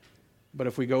 but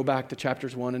if we go back to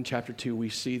chapters 1 and chapter 2, we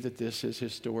see that this is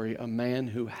his story. A man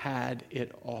who had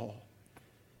it all.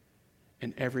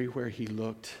 And everywhere he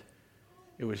looked,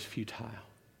 it was futile.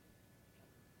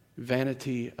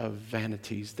 Vanity of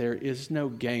vanities. There is no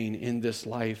gain in this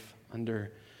life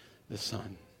under the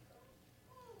sun.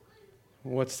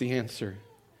 What's the answer?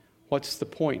 What's the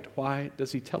point? Why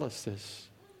does he tell us this?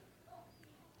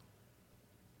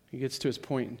 He gets to his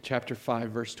point in chapter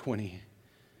 5, verse 20,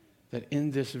 that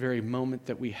in this very moment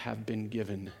that we have been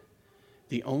given,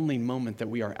 the only moment that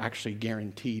we are actually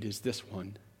guaranteed is this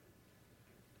one,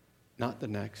 not the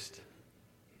next.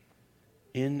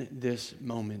 In this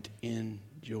moment,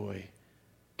 enjoy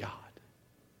God.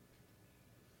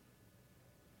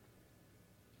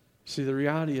 See, the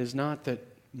reality is not that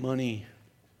money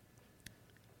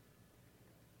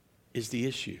is the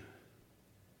issue.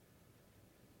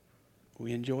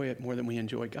 We enjoy it more than we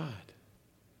enjoy God.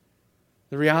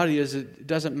 The reality is it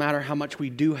doesn't matter how much we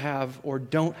do have or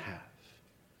don't have.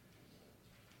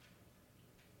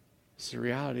 It's the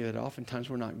reality that oftentimes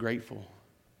we're not grateful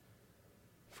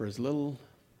for as little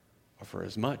or for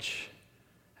as much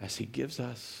as He gives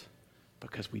us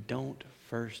because we don't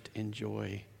first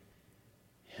enjoy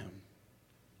Him.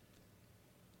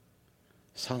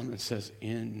 Solomon says,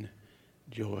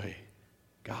 enjoy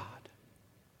God.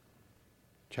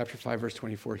 Chapter 5, verse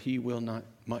 24, he will not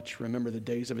much remember the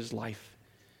days of his life.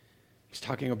 He's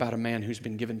talking about a man who's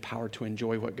been given power to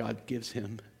enjoy what God gives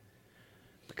him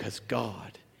because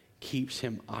God keeps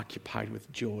him occupied with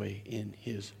joy in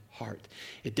his heart.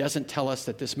 It doesn't tell us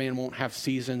that this man won't have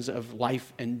seasons of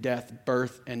life and death,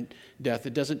 birth and death.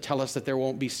 It doesn't tell us that there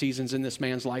won't be seasons in this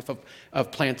man's life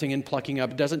of planting and plucking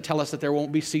up. It doesn't tell us that there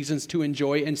won't be seasons to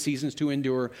enjoy and seasons to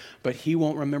endure. But he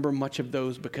won't remember much of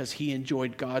those because he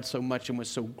enjoyed God so much and was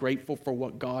so grateful for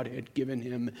what God had given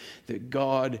him that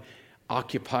God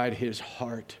occupied his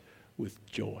heart with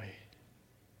joy.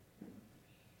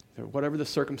 Whatever the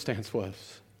circumstance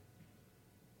was,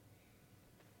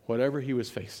 whatever he was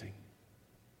facing,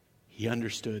 he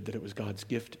understood that it was God's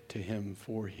gift to him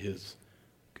for his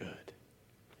good.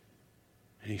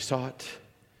 And he sought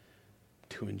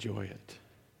to enjoy it.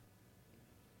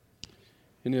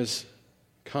 In his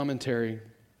commentary,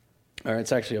 or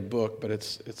it's actually a book, but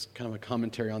it's kind of a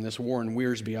commentary on this, Warren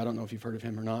Wiersbe. I don't know if you've heard of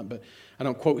him or not, but I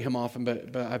don't quote him often,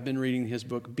 but I've been reading his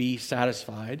book, Be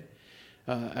Satisfied,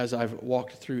 as I've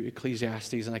walked through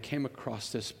Ecclesiastes, and I came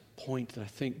across this point that I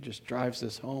think just drives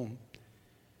this home.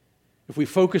 If we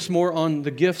focus more on the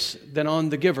gifts than on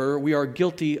the giver, we are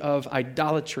guilty of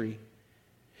idolatry.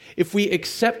 If we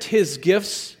accept his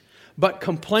gifts but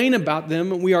complain about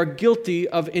them, we are guilty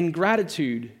of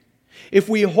ingratitude. If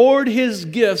we hoard his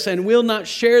gifts and will not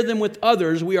share them with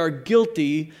others, we are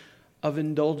guilty of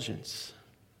indulgence.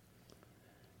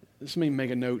 Let me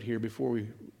make a note here before we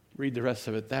read the rest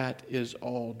of it. That is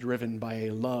all driven by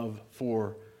a love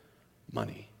for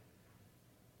money.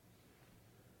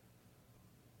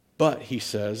 But, he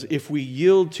says, if we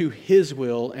yield to His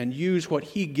will and use what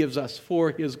He gives us for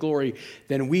His glory,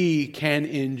 then we can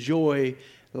enjoy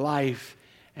life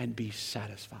and be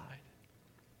satisfied.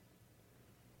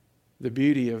 The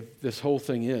beauty of this whole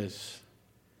thing is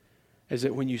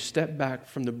that when you step back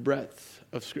from the breadth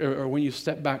of, or when you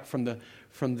step back from the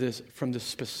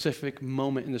specific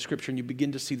moment in the Scripture and you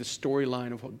begin to see the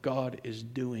storyline of what God is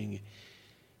doing,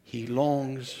 He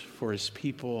longs for His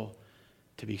people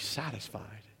to be satisfied.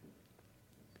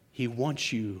 He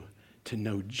wants you to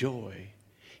know joy.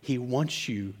 He wants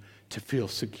you to feel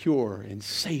secure and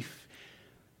safe.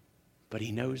 But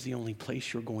He knows the only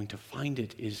place you're going to find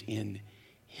it is in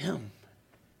Him.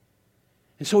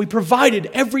 And so He provided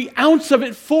every ounce of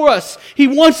it for us. He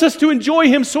wants us to enjoy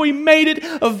Him, so He made it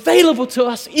available to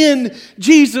us in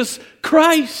Jesus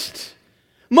Christ.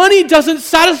 Money doesn't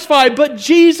satisfy, but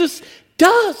Jesus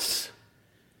does.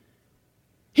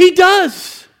 He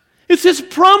does. It's His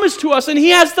promise to us, and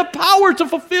He has the power to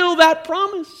fulfill that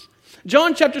promise.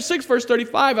 John chapter 6, verse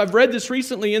 35, I've read this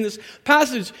recently in this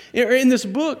passage, in this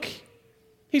book.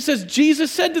 He says,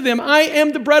 Jesus said to them, I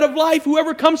am the bread of life.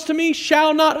 Whoever comes to me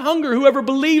shall not hunger. Whoever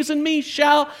believes in me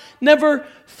shall never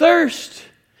thirst.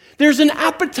 There's an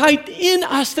appetite in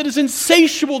us that is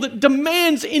insatiable, that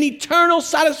demands an eternal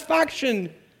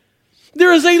satisfaction.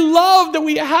 There is a love that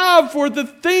we have for the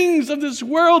things of this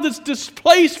world that's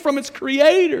displaced from its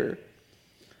Creator.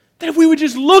 That if we would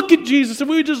just look at Jesus, if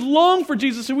we would just long for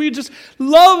Jesus, if we would just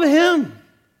love Him,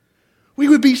 we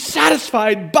would be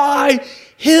satisfied by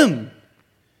Him.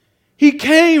 He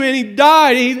came and He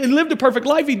died. He lived a perfect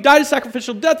life. He died a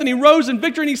sacrificial death and He rose in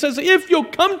victory. And He says, if you'll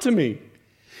come to me,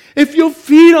 if you'll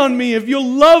feed on me, if you'll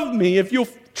love me, if you'll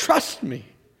trust me,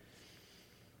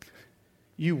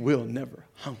 you will never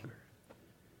hunger.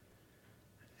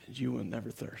 And you will never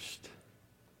thirst.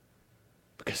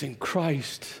 Because in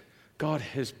Christ, God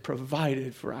has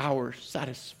provided for our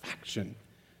satisfaction.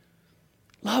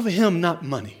 Love Him, not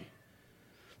money.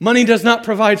 Money does not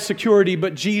provide security,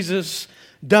 but Jesus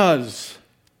does.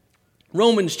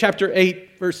 Romans chapter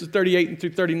 8, verses 38 and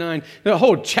through 39. The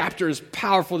whole chapter is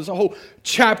powerful. There's a whole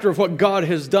chapter of what God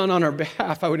has done on our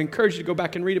behalf. I would encourage you to go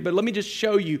back and read it, but let me just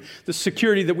show you the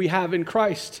security that we have in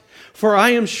Christ. For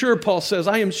I am sure, Paul says,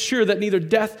 I am sure that neither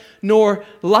death nor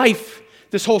life,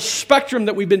 this whole spectrum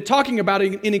that we've been talking about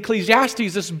in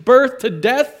Ecclesiastes, this birth to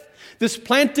death, this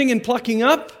planting and plucking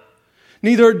up,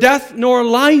 neither death nor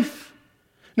life,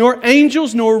 nor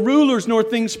angels, nor rulers, nor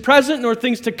things present, nor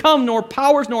things to come, nor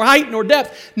powers, nor height, nor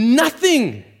depth.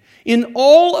 Nothing in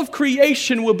all of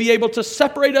creation will be able to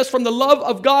separate us from the love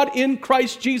of God in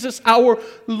Christ Jesus our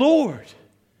Lord.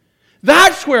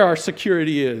 That's where our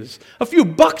security is. A few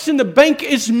bucks in the bank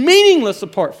is meaningless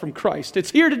apart from Christ.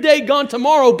 It's here today, gone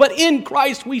tomorrow, but in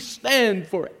Christ we stand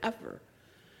forever.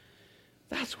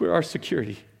 That's where our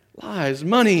security lies.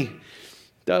 Money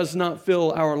does not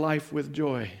fill our life with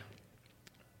joy,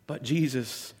 but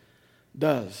Jesus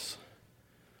does.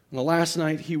 On the last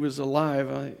night He was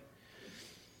alive,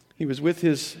 He was with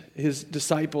his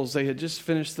disciples. They had just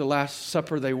finished the Last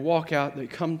Supper. They walk out, they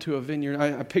come to a vineyard.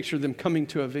 I picture them coming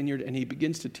to a vineyard, and He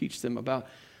begins to teach them about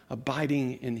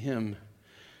abiding in Him.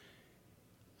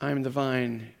 I am the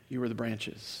vine, you are the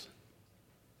branches.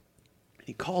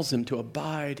 He calls them to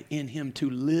abide in Him, to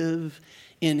live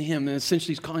in Him. And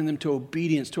essentially He's calling them to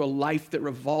obedience, to a life that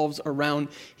revolves around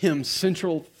Him.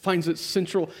 Finds its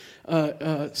central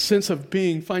sense of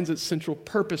being, finds its central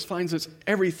purpose, finds its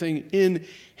everything in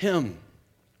Him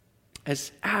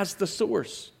as the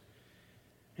source.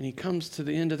 And He comes to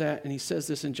the end of that and He says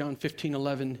this in John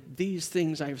 15:11, these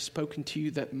things I have spoken to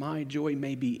you that my joy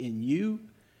may be in you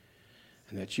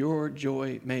and that your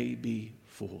joy may be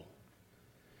full.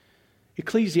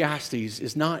 Ecclesiastes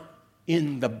is not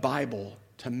in the Bible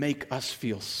to make us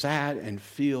feel sad and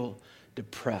feel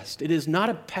depressed. It is not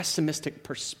a pessimistic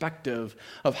perspective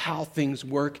of how things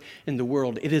work in the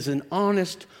world. It is an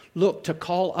honest look to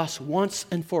call us once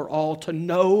and for all to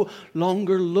no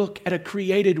longer look at a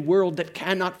created world that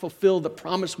cannot fulfill the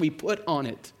promise we put on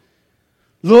it.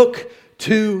 Look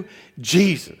to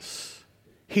Jesus.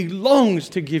 He longs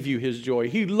to give you His joy.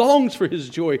 He longs for His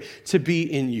joy to be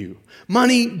in you.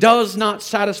 Money does not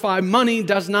satisfy. Money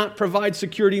does not provide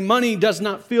security. Money does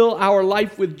not fill our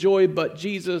life with joy, but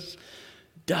Jesus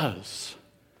does.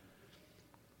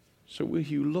 So will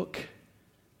you look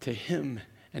to Him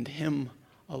and Him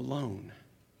alone?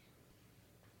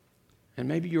 And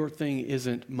maybe your thing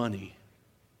isn't money,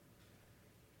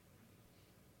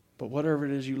 but whatever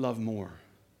it is you love more,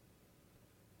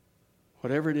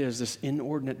 whatever it is, this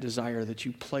inordinate desire that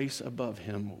you place above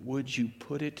Him, would you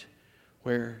put it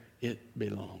where it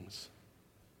belongs?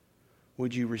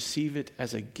 would you receive it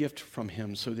as a gift from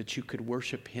him so that you could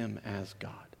worship him as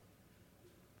God?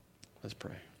 Let's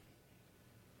pray.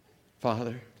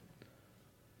 Father,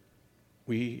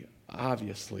 we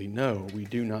obviously know we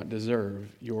do not deserve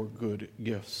your good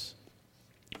gifts.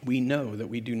 We know that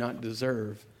we do not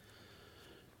deserve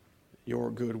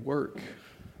your good work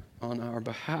on our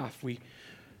behalf. We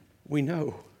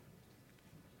know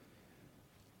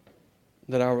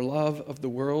that our love of the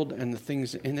world and the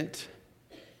things in it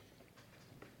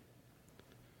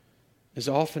is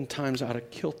oftentimes out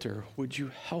of kilter. Would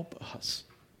you help us?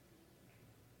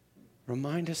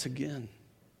 Remind us again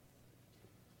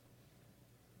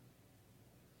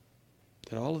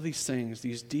that all of these things,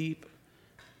 these deep,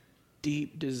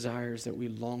 deep desires that we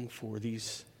long for,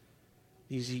 these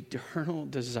eternal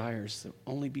desires that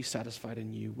only be satisfied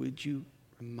in you, would you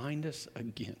remind us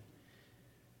again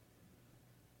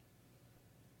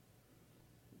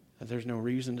that there's no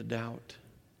reason to doubt,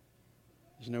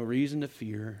 there's no reason to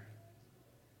fear.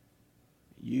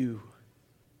 You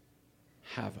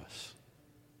have us.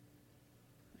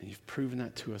 And you've proven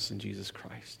that to us in Jesus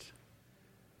Christ.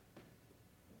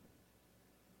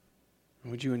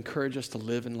 And would you encourage us to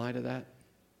live in light of that?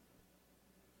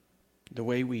 The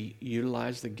way we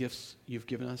utilize the gifts you've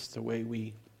given us, the way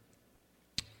we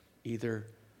either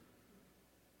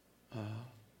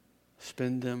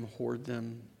spend them, hoard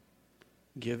them,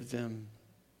 give them.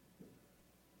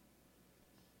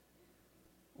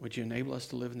 Would you enable us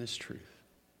to live in this truth?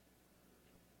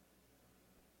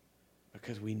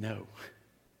 Because we know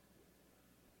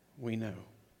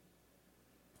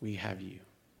we have you.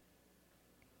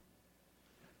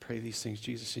 Pray these things,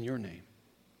 Jesus, in your name.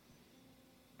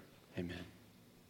 Amen.